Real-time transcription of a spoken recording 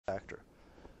factor.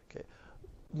 Okay.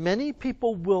 Many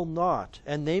people will not,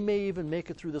 and they may even make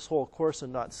it through this whole course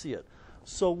and not see it.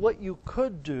 So what you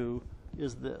could do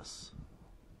is this.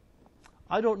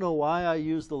 I don't know why I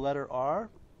use the letter R,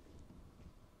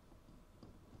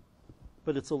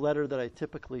 but it's a letter that I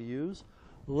typically use.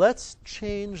 Let's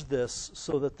change this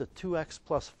so that the 2x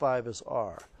plus 5 is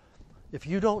R. If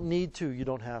you don't need to, you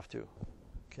don't have to.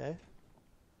 Okay?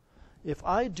 If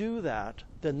I do that,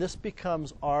 then this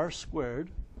becomes R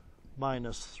squared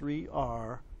minus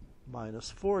 3R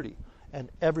minus 40. And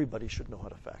everybody should know how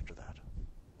to factor that.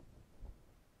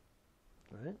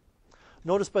 All right?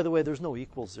 Notice, by the way, there's no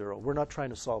equals 0. We're not trying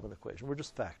to solve an equation. We're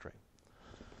just factoring.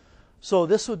 So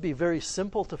this would be very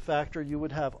simple to factor. You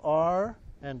would have R,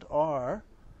 and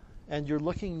you're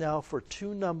looking now for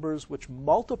two numbers which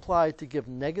multiply to give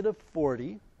negative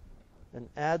 40 and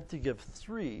add to give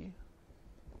 3.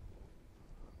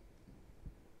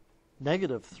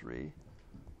 Negative 3.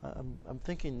 I'm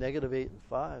thinking negative 8 and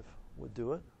 5 would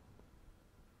do it.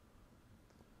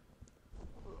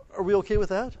 Are we okay with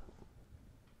that?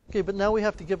 Okay, but now we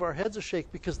have to give our heads a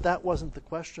shake because that wasn't the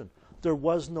question. There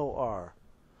was no R.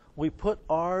 We put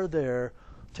R there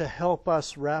to help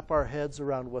us wrap our heads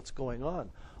around what's going on.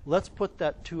 Let's put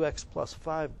that 2x plus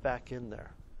 5 back in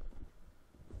there.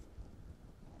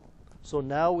 So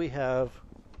now we have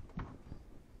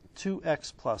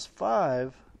 2x plus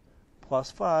 5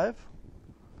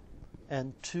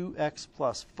 and 2x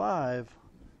plus 5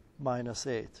 minus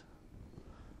 8.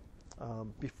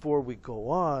 Before we go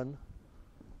on,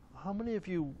 how many of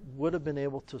you would have been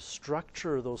able to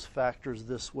structure those factors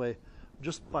this way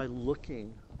just by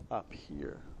looking up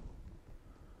here?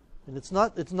 And it's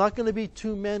not going to be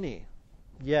too many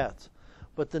yet.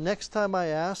 But the next time I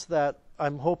ask that,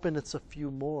 I'm hoping it's a few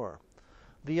more.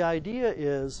 The idea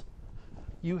is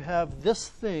you have this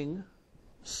thing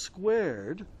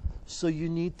squared, so you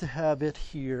need to have it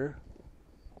here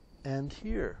and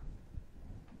here.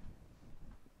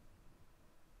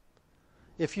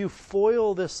 If you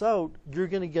FOIL this out, you're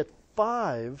going to get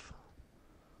 5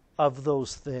 of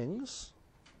those things,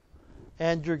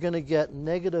 and you're going to get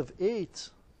negative 8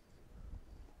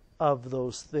 of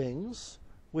those things,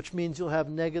 which means you'll have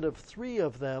negative 3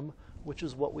 of them, which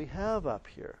is what we have up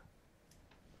here.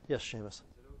 Yes, Seamus? Is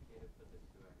it okay to put the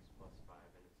 2x plus 5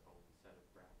 in its own set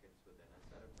of brackets within a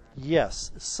set of brackets?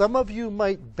 Yes. Some of you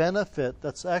might benefit.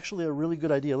 That's actually a really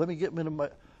good idea. Let me get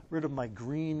rid of my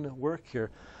green work here.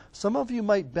 Some of you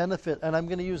might benefit, and I'm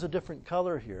going to use a different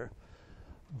color here,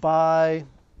 by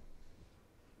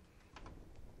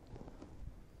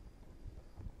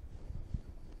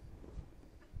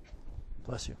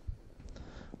bless you.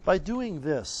 By doing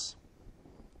this.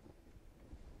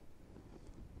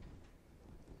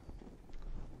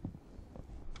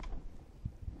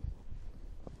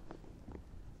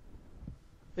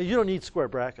 You don't need square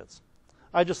brackets.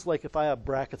 I just like, if I have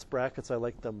brackets, I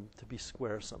like them to be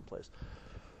square someplace.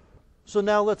 So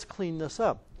now let's clean this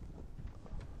up.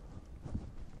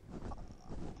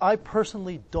 I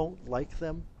personally don't like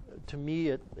them. To me,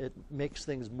 it makes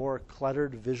things more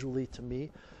cluttered visually to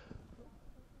me.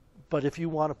 But if you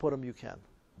want to put them, you can.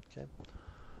 Okay.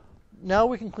 Now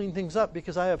we can clean things up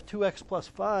because I have 2x plus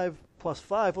 5 plus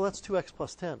 5. Well, that's 2x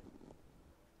plus 10.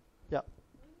 Yeah.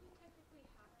 Wouldn't you technically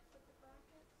have to put the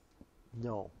brackets?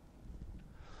 No.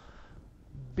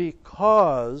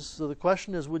 Because, so the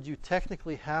question is, would you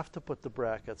technically have to put the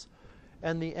brackets?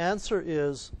 And the answer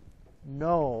is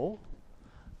no,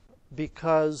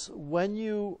 because when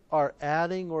you are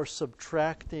adding or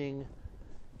subtracting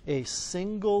a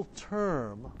single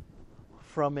term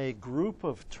from a group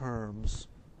of terms,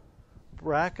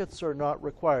 brackets are not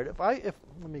required.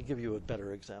 Let me give you a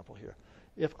better example here.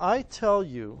 If I tell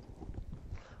you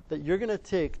that you're going to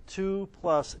take 2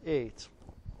 plus 8,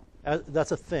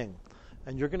 that's a thing,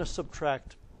 and you're going to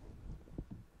subtract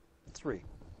 3.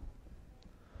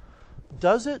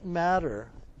 Does it matter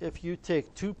if you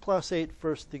take 2 plus 8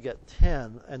 first to get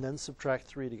 10 and then subtract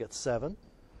 3 to get 7?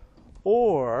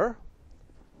 Or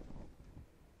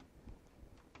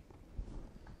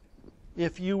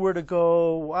if you were to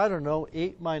go, I don't know,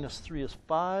 8 minus 3 is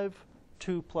 5,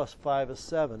 2 plus 5 is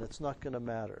 7. It's not going to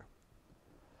matter.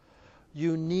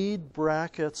 You need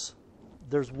brackets.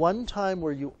 There's one time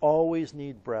where you always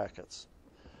need brackets,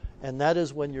 and that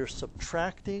is when you're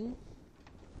subtracting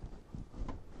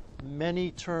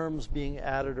many terms being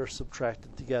added or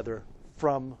subtracted together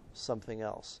from something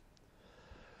else.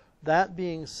 That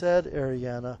being said,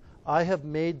 Ariana, I have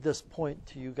made this point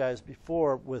to you guys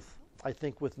before with, I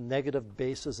think, with negative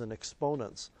bases and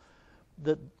exponents,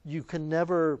 that you can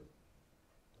never,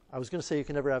 I was going to say you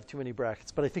can never have too many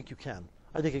brackets, but I think you can.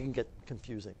 I think it can get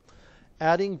confusing.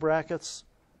 Adding brackets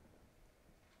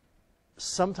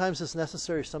sometimes it's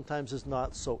necessary, sometimes it's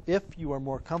not. So if you are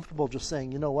more comfortable just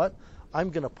saying, you know what,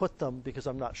 I'm going to put them because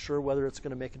I'm not sure whether it's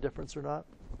going to make a difference or not,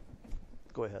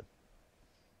 go ahead.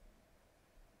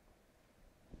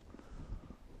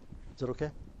 Is that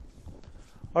okay?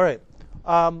 All right.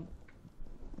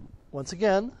 Once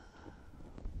again,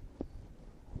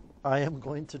 I am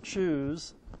going to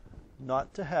choose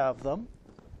not to have them.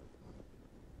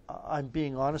 I'm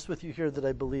being honest with you here that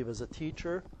I believe as a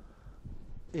teacher,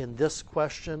 in this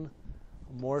question,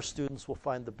 more students will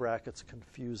find the brackets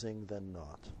confusing than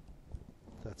not.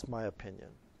 That's my opinion,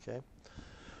 okay?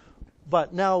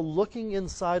 But now looking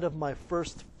inside of my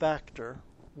first factor,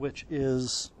 which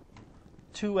is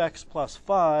 2x plus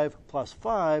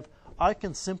 5, I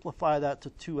can simplify that to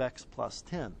 2x plus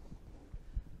 10.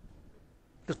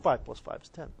 Because 5 plus 5 is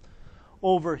 10.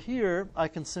 Over here, I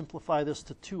can simplify this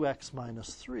to 2x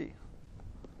minus 3.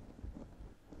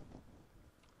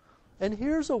 And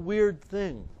here's a weird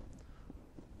thing.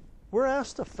 We're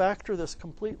asked to factor this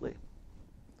completely.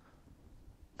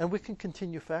 And we can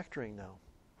continue factoring now.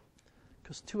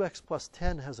 Because 2x plus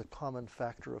 10 has a common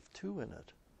factor of 2 in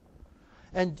it.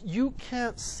 And you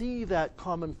can't see that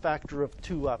common factor of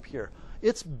 2 up here.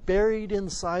 It's buried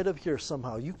inside of here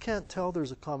somehow. You can't tell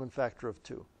there's a common factor of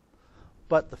 2.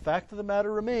 But the fact of the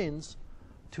matter remains,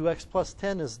 2x plus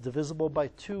 10 is divisible by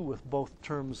 2 with both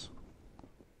terms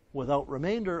without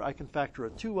remainder. I can factor a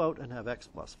 2 out and have x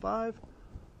plus 5,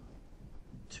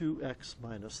 2x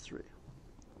minus 3.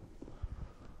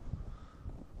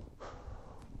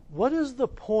 What is the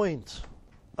point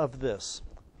of this?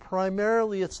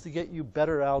 Primarily, it's to get you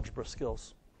better algebra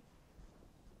skills.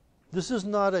 This is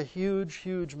not a huge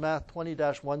Math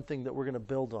 20-1 thing that we're going to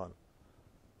build on.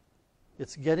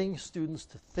 It's getting students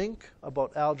to think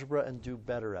about algebra and do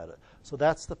better at it. So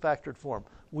that's the factored form.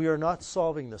 We are not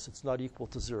solving this. It's not equal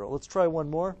to 0. Let's try one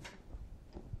more.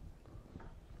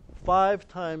 5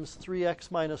 times 3x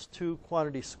minus 2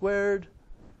 quantity squared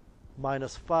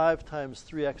minus 5 times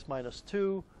 3x minus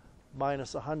 2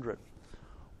 minus 100.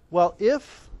 Well,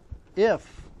 if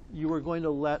you were going to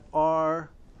let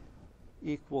r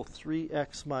equal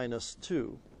 3x minus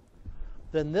 2,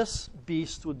 then this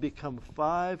beast would become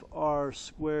 5r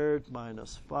squared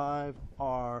minus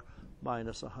 5r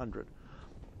minus 100.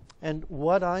 And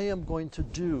what I am going to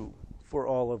do for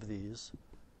all of these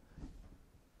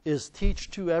is teach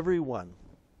to everyone,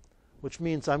 which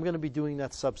means I'm going to be doing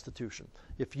that substitution.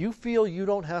 If you feel you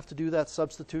don't have to do that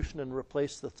substitution and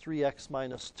replace the 3x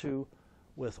minus 2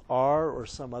 with r or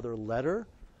some other letter,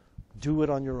 do it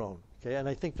on your own. Okay? And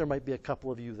I think there might be a couple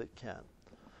of you that can.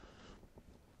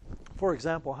 For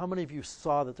example, how many of you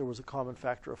saw that there was a common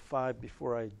factor of 5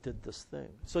 before I did this thing?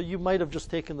 So you might have just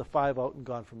taken the 5 out and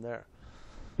gone from there.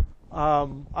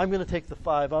 I'm going to take the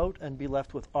 5 out and be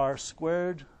left with r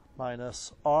squared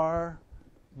minus r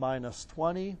minus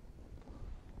 20.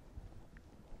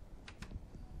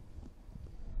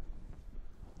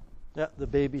 Yeah, the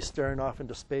baby's staring off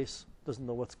into space. Doesn't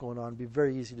know what's going on. It'd be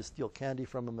very easy to steal candy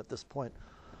from him at this point.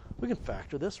 We can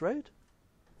factor this, right?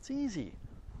 It's easy.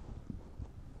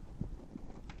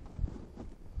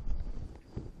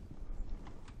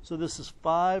 So this is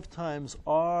 5 times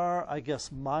r, I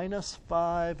guess, minus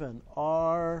 5 and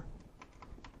r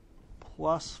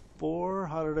plus 4.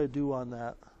 How did I do on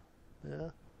that? Yeah.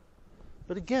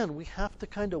 But again, we have to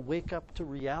kind of wake up to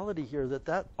reality here that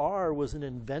that r was an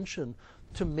invention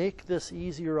to make this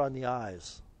easier on the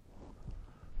eyes.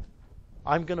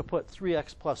 I'm going to put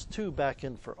 3x plus 2 back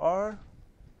in for r,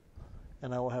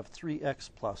 and I will have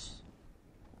 3x plus.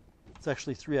 It's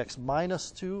actually 3x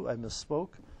minus 2. I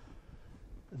misspoke.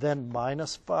 Then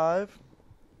minus 5.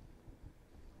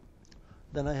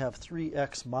 Then I have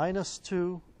 3x minus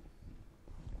 2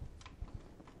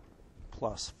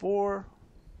 plus 4.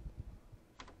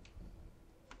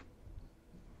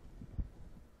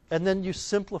 And then you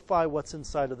simplify what's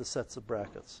inside of the sets of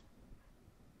brackets.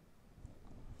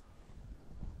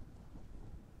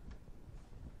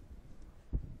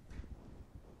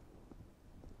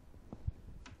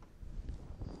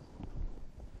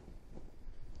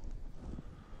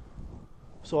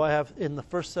 So I have in the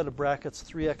first set of brackets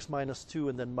 3x minus 2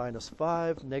 and then minus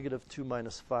 5. Negative 2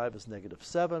 minus 5 is negative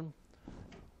 7.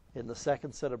 In the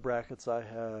second set of brackets I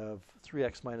have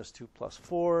 3x minus 2 plus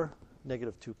 4.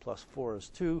 Negative 2 plus 4 is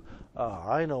 2.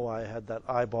 I know I had that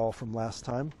eyeball from last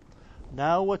time.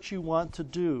 Now what you want to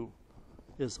do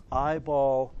is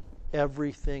eyeball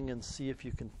everything and see if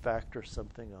you can factor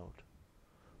something out.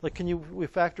 Like, we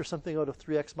factor something out of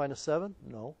 3x minus 7?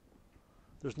 No.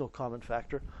 There's no common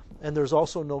factor. And there's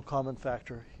also no common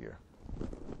factor here.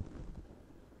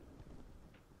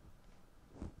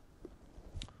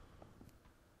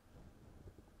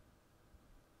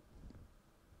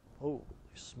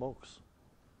 smokes.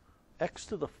 X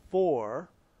to the 4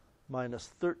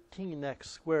 minus 13x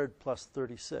squared plus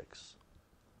 36.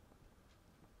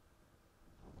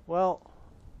 Well,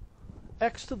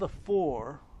 x to the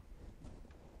 4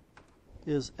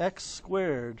 is x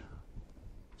squared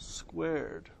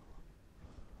squared.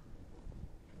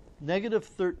 Negative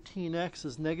 13x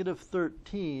is negative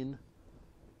 13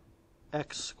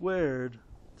 x squared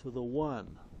to the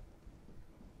 1.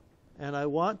 And I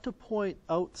want to point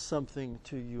out something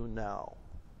to you now.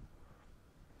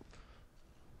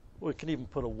 We can even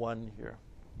put a 1 here.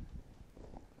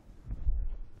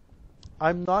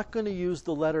 I'm not going to use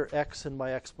the letter x in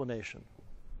my explanation.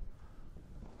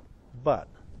 But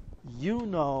you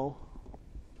know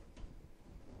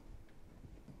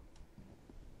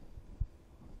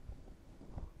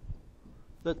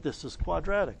that this is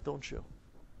quadratic, don't you?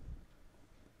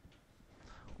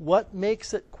 What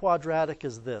makes it quadratic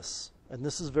is this, and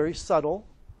this is very subtle,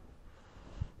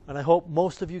 and I hope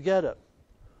most of you get it.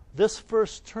 This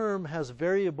first term has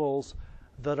variables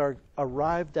that are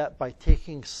arrived at by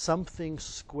taking something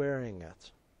squaring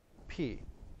it, p.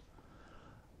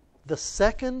 The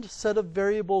second set of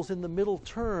variables in the middle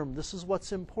term, this is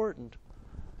what's important,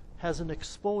 has an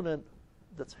exponent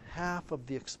that's half of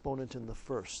the exponent in the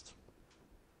first.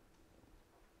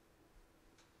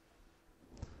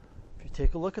 If you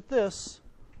take a look at this,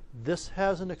 this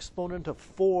has an exponent of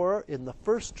 4 in the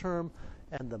first term,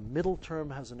 and the middle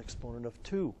term has an exponent of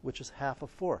 2, which is half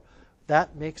of 4.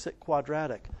 That makes it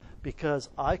quadratic, because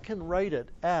I can write it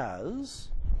as,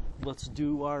 let's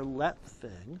do our let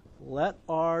thing, let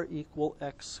r equal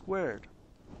x squared.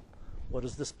 What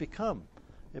does this become?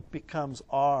 It becomes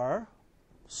r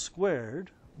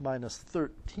squared minus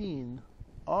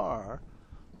 13r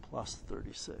plus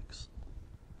 36.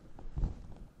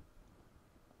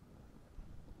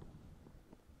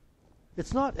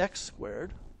 It's not x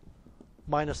squared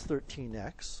minus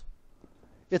 13x.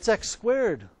 It's x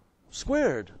squared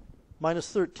squared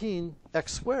minus 13x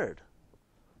squared.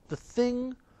 The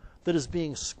thing that is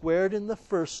being squared in the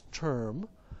first term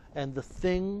and the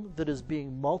thing that is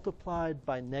being multiplied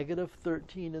by negative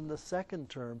 13 in the second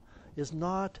term is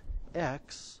not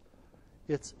x,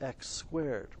 it's x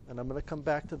squared. And I'm going to come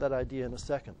back to that idea in a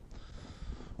second.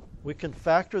 We can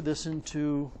factor this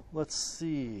into, let's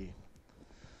see,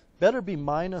 better be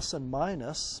minus and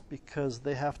minus because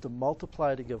they have to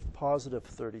multiply to give positive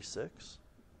 36.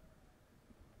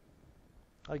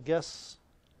 I guess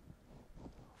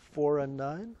 4 and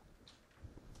 9.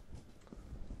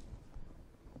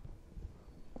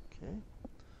 Okay.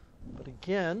 But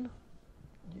again,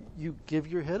 you give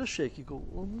your head a shake. You go,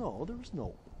 well, no, there's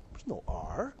no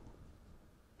r.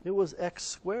 It was x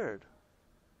squared.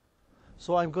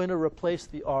 So I'm going to replace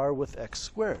the r with x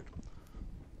squared.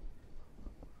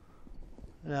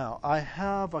 Now, I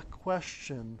have a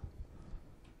question,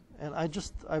 and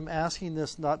I'm asking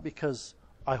this not because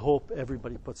I hope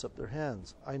everybody puts up their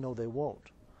hands. I know they won't.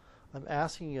 I'm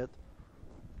asking it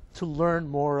to learn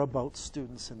more about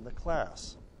students in the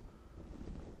class.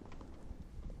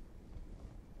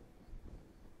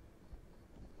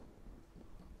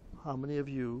 How many of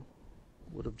you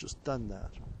would have just done that?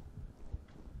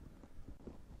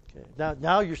 Okay.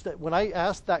 Now you're when I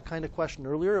asked that kind of question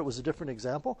earlier, it was a different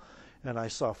example, and I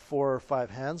saw 4 or 5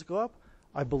 hands go up.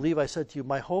 I believe I said to you,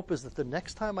 my hope is that the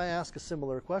next time I ask a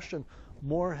similar question,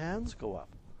 more hands go up.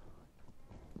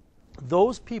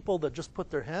 Those people that just put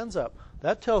their hands up,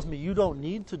 that tells me you don't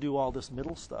need to do all this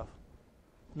middle stuff.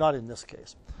 Not in this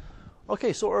case.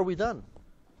 Okay, so are we done?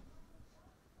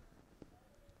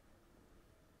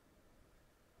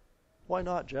 Why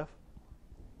not, Jeff?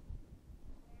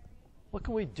 What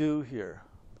can we do here?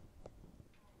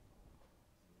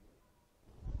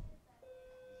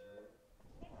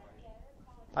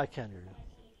 I can't hear you.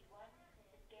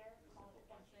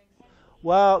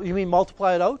 Well, you mean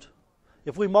multiply it out?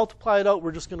 If we multiply it out,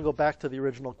 we're just going to go back to the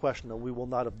original question and we will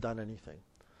not have done anything.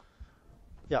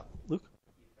 Yeah, Luke?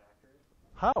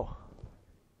 How?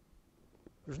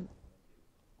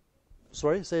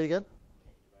 Sorry, say it again?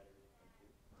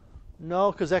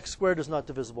 No, because x squared is not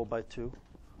divisible by 2.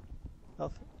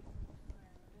 Nothing.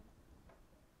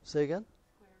 Say again?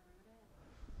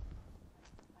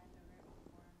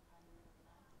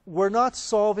 We're not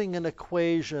solving an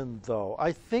equation, though.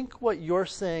 I think what you're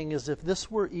saying is if this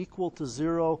were equal to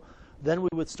 0, then we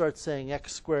would start saying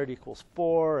x squared equals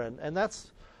 4, and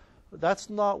that's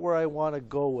not where I want to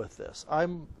go with this.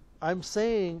 I'm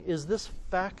saying, is this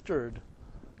factored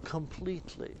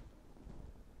completely?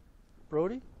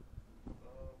 Brody?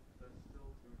 There's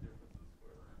still 2 differences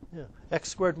squared. Yeah, x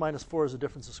squared minus 4 is a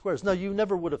difference of squares. Now, you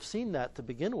never would have seen that to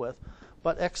begin with,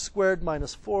 but x squared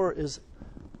minus 4 is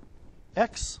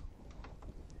x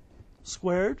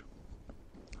squared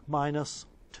minus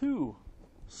 2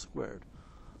 squared.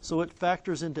 So it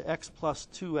factors into x plus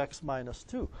 2x minus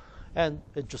 2. And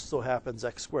it just so happens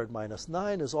x squared minus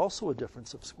 9 is also a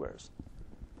difference of squares.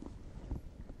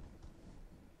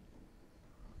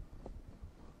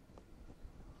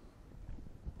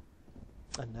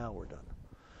 And now we're done.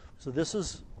 So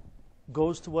this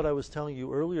goes to what I was telling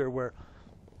you earlier, where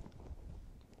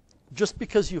just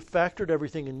because you factored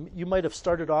everything, and you might have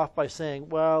started off by saying,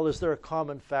 well, is there a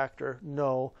common factor?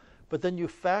 No. But then you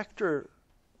factor,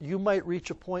 you might reach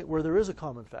a point where there is a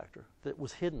common factor that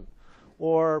was hidden.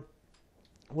 Or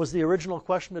was the original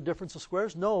question a difference of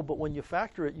squares? No, but when you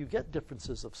factor it, you get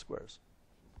differences of squares.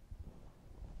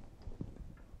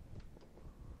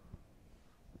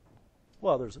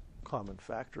 Well, there's a common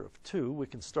factor of 2. We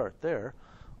can start there.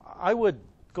 I would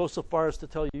go so far as to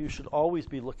tell you should always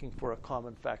be looking for a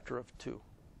common factor of 2.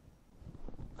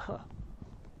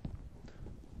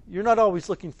 You're not always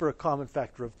looking for a common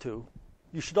factor of 2.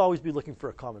 You should always be looking for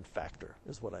a common factor,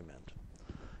 is what I meant.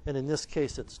 And in this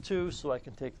case, it's 2, so I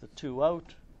can take the 2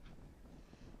 out.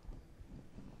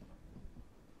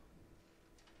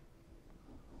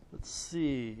 Let's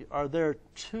see. Are there,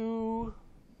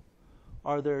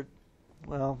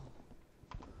 well,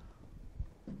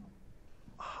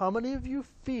 how many of you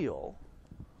feel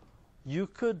you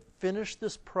could finish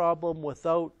this problem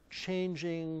without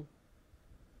changing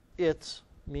it,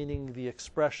 meaning the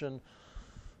expression,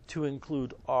 to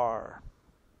include r?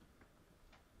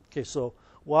 Okay, so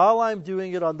while I'm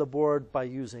doing it on the board by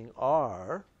using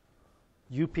r,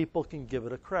 you people can give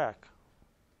it a crack.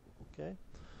 Okay?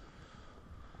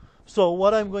 So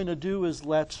what I'm going to do is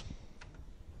let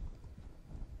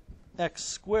x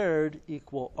squared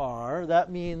equal r.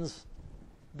 That means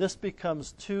this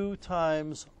becomes 2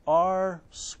 times r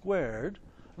squared.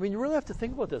 I mean, you really have to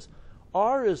think about this.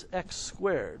 R is x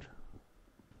squared.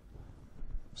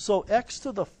 So x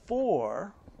to the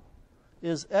 4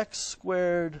 is x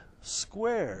squared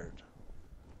squared.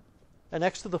 And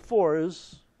x to the 4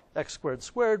 is x squared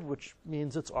squared, which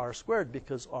means it's r squared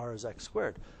because r is x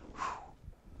squared. Whew.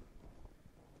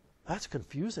 That's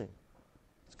confusing.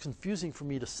 It's confusing for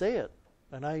me to say it,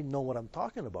 and I know what I'm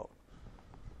talking about.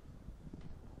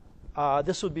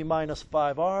 This would be minus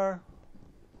 5r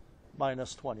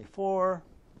minus 24.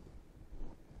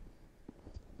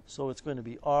 So it's going to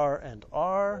be r and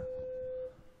r.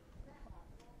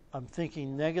 I'm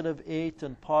thinking negative 8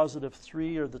 and positive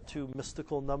 3 are the two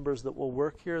mystical numbers that will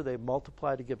work here. They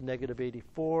multiply to give negative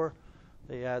 84.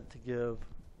 They add to give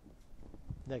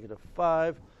negative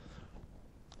 5.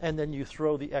 And then you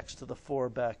throw the x to the 4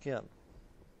 back in.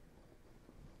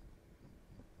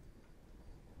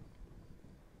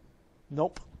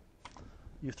 Nope.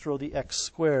 You throw the x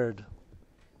squared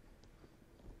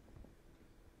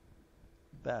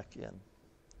back in.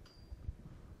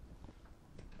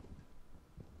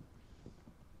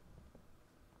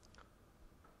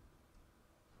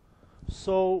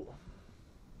 So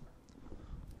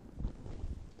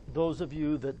those of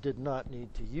you that did not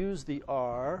need to use the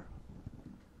r,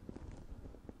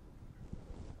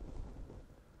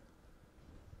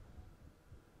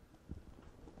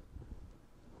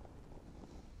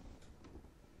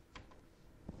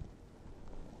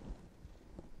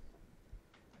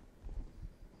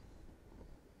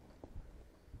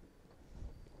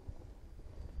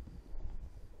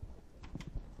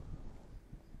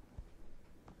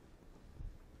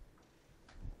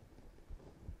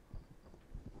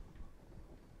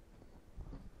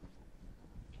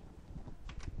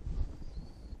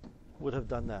 would have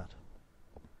done that.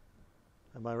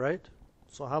 Am I right?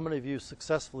 So how many of you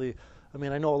successfully, I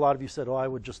mean, I know a lot of you said, oh, I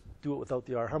would just do it without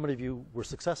the r. How many of you were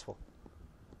successful?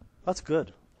 That's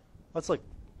good. That's like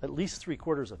at least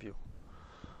 3/4 of you.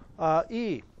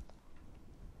 E.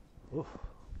 Ooh.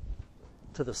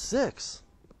 To the 6.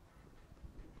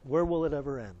 Where will it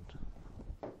ever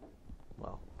end?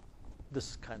 Well, this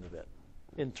is kind of it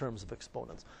in terms of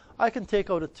exponents. I can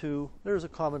take out a 2. There's a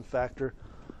common factor.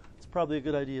 It's probably a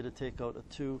good idea to take out a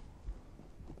 2.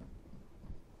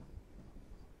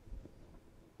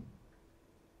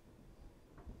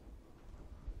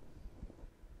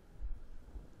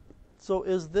 So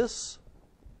is this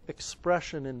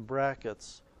expression in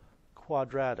brackets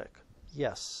quadratic?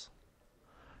 Yes.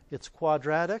 It's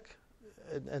quadratic,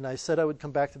 and I said I would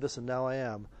come back to this, and now I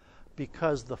am,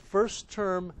 because the first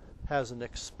term has an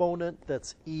exponent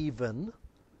that's even,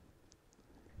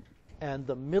 and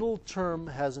the middle term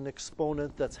has an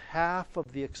exponent that's half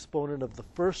of the exponent of the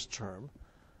first term,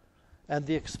 and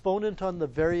the exponent on the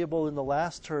variable in the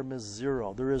last term is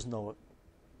 0. There is no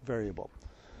variable.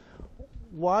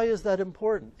 Why is that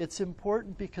important? It's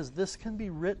important because this can be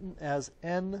written as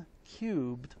n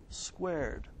cubed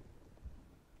squared.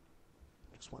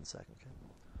 Just one second. Okay?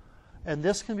 And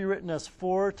this can be written as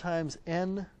 4 times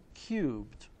n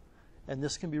cubed. And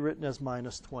this can be written as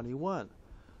minus 21.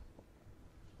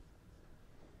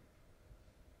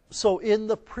 So in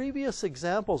the previous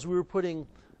examples, we were putting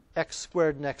x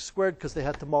squared and x squared because they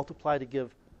had to multiply to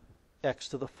give x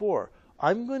to the 4.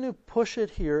 I'm going to push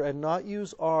it here and not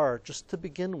use r just to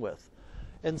begin with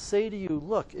and say to you,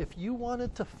 look, if you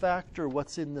wanted to factor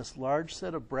what's in this large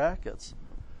set of brackets,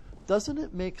 doesn't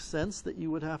it make sense that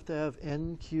you would have to have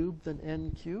n cubed and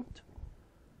n cubed?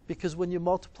 Because when you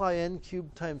multiply n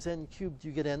cubed times n cubed,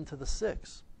 you get n to the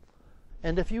 6.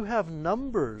 And if you have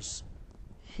numbers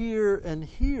here and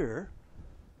here,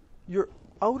 your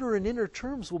outer and inner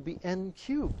terms will be n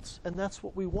cubeds. And that's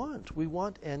what we want. We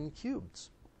want n cubeds.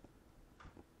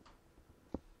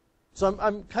 So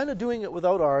I'm kind of doing it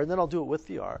without r, and then I'll do it with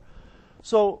the r.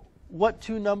 So what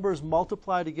two numbers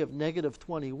multiply to give negative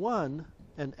 21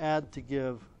 and add to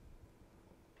give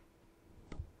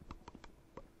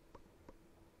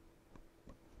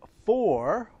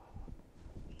four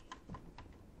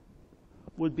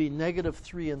would be negative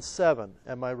 3 and 7.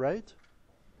 Am I right?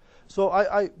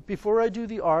 So before I do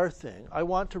the r thing, I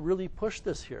want to really push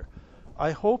this here.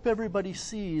 I hope everybody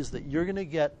sees that you're going to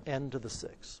get n to the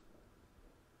 6.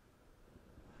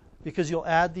 Because you'll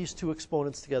add these two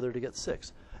exponents together to get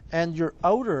 6. And your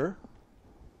outer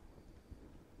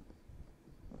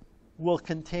will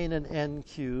contain an n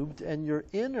cubed, and your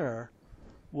inner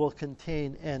will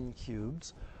contain n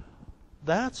cubes.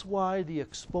 That's why the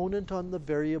exponent on the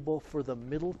variable for the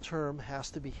middle term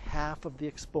has to be half of the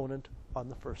exponent on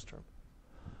the first term.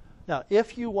 Now,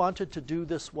 if you wanted to do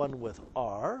this one with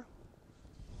r,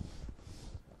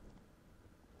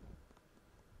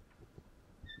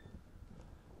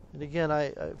 and again,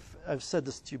 I've said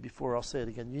this to you before, I'll say it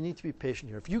again. You need to be patient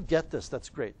here. If you get this, that's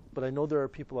great. But I know there are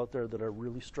people out there that are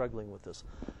really struggling with this.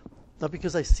 Not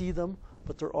because I see them,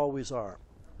 but there always are.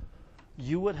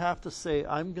 You would have to say,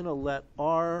 I'm going to let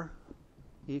r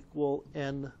equal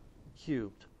n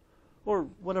cubed, or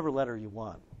whatever letter you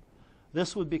want.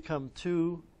 This would become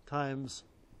 2 times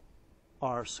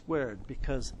r squared,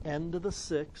 because n to the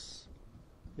 6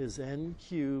 is n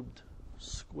cubed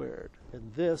squared.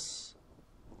 And this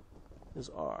is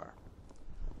r,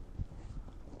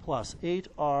 plus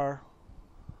 8r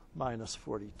minus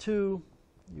 42.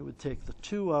 You would take the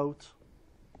 2 out.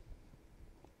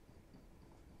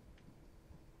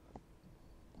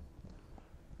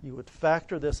 You would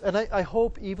factor this. And I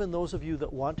hope even those of you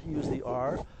that want to use the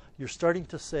r, you're starting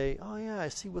to say, oh yeah, I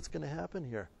see what's going to happen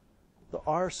here. The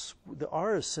r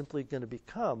is simply going to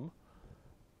become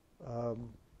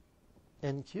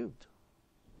n cubed.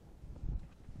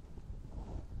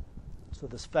 So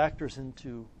this factors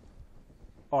into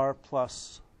r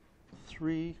plus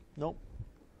 3, nope,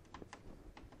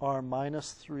 r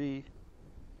minus 3,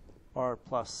 r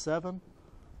plus 7,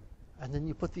 and then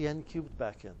you put the n cubed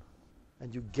back in,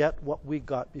 and you get what we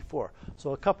got before.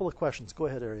 So a couple of questions. Go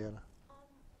ahead, Ariana.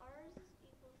 R is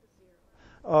equal to 0.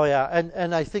 Oh yeah,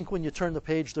 and I think when you turn the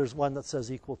page, there's one that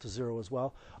says equal to 0 as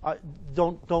well.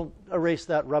 Don't erase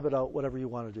that, rub it out, whatever you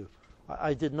want to do.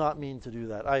 I did not mean to do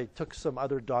that. I took some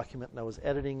other document and I was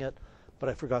editing it, but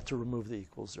I forgot to remove the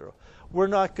equals 0. We're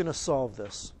not going to solve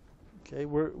this. Okay,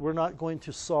 we're not going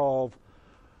to solve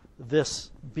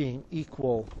this being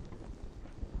equal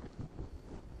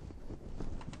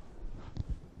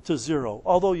to 0,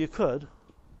 although you could,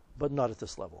 but not at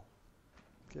this level.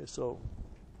 Okay, so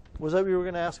was that what you were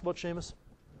going to ask about, Seamus?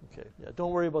 Okay, yeah,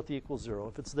 don't worry about the equals 0.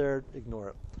 If it's there, ignore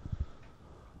it.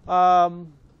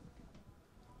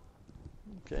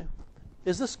 Okay,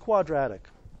 is this quadratic?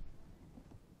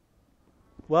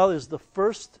 Well, is the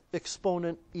first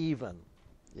exponent even?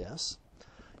 Yes.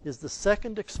 Is the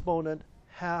second exponent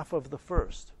half of the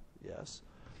first? Yes.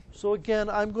 So again,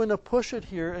 I'm going to push it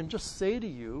here and just say to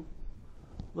you,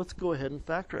 let's go ahead and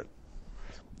factor it.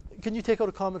 Can you take out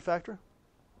a common factor?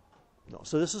 No.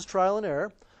 So this is trial and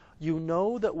error. You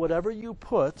know that whatever you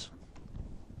put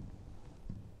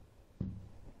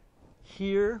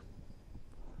here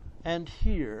and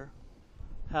here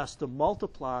has to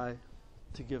multiply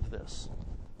to give this.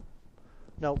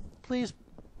 Now, please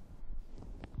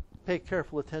pay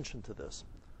careful attention to this.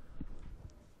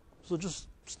 So just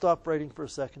stop writing for a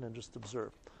second and just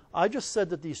observe. I just said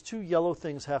that these two yellow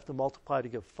things have to multiply to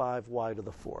give 5y to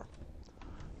the 4.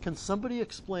 Can somebody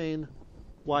explain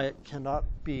why it cannot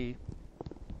be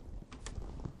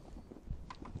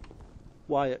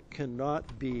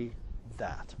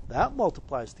that? That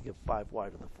multiplies to give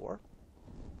 5y to the 4.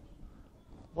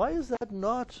 Why is that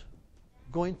not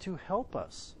going to help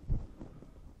us?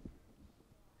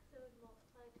 So it would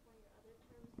multiply to one of your other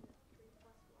terms, and 3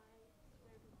 plus y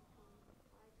squared would become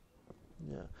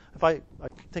 5. Yeah. If I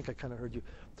think I kind of heard you.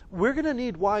 We're going to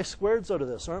need y squareds out of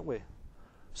this, aren't we?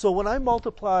 So when I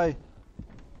multiply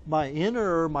my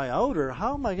inner or my outer,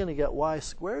 how am I going to get y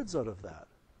squareds out of that?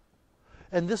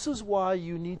 And this is why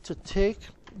you need to take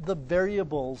the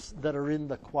variables that are in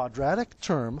the quadratic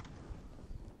term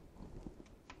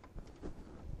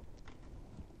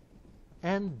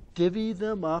and divvy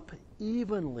them up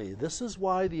evenly. This is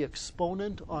why the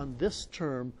exponent on this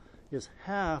term is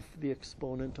half the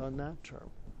exponent on that term.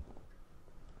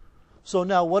 So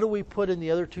now what do we put in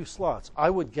the other two slots? I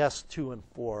would guess 2 and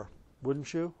 4,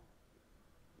 wouldn't you?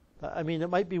 I mean, it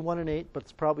might be 1 and 8, but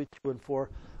it's probably 2 and 4.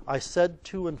 I said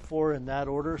 2 and 4 in that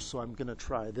order, so I'm going to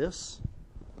try this.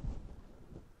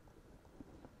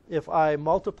 If I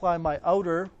multiply my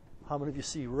outer, how many of you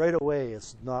see right away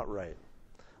it's not right?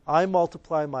 I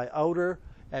multiply my outer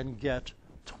and get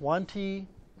 20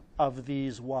 of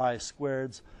these y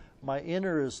squareds. My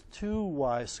inner is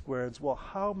 2y squareds. Well,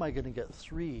 how am I going to get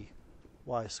 3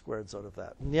 y squareds out of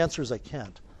that? And the answer is I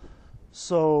can't.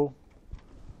 So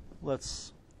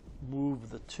let's move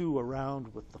the 2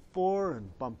 around with the 4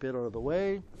 and bump it out of the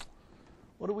way.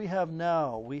 What do we have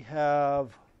now? We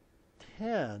have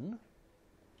 10.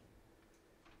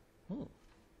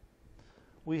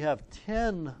 We have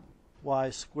 10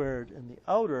 y squared in the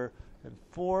outer and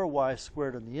 4y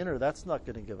squared in the inner. That's not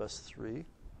going to give us 3.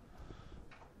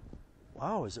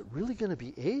 Wow, is it really going to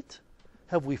be 8?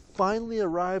 Have we finally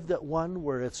arrived at one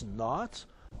where it's not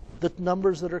the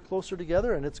numbers that are closer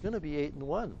together, and it's going to be 8 and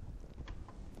 1?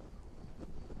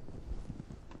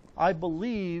 I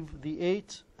believe the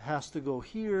 8 has to go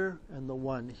here and the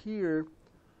 1 here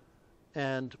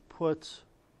and put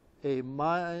a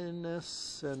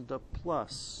minus and a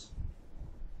plus.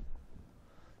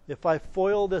 If I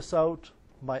FOIL this out,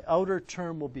 my outer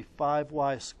term will be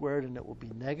 5y squared and it will be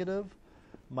negative.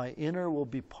 My inner will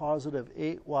be positive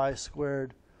 8y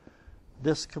squared.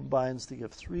 This combines to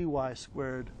give 3y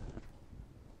squared,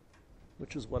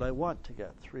 which is what I want to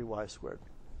get, 3y squared.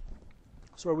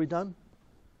 So are we done?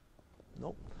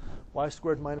 Nope. Y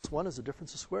squared minus 1 is the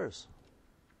difference of squares.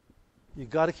 You've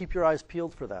got to keep your eyes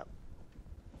peeled for that.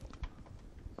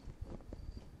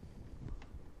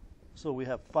 So we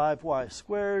have 5y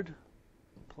squared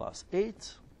plus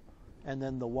 8, and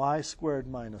then the y squared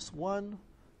minus 1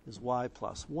 is y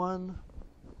plus 1,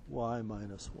 y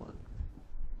minus 1.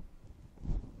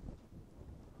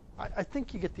 I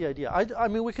think you get the idea. I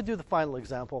mean, we could do the final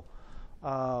example.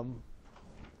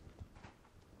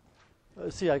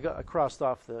 See, I crossed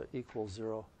off the equals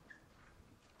 0.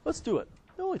 Let's do it.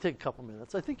 It'll only take a couple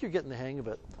minutes. I think you're getting the hang of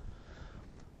it.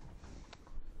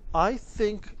 I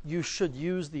think you should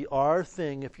use the R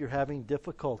thing if you're having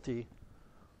difficulty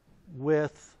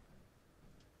with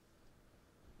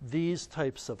these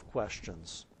types of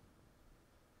questions,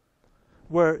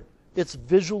 where it's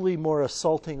visually more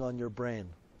assaulting on your brain.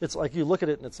 It's like you look at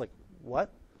it and it's like,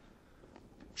 what?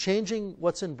 Changing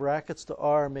what's in brackets to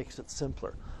R makes it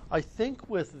simpler. I think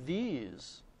with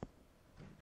these,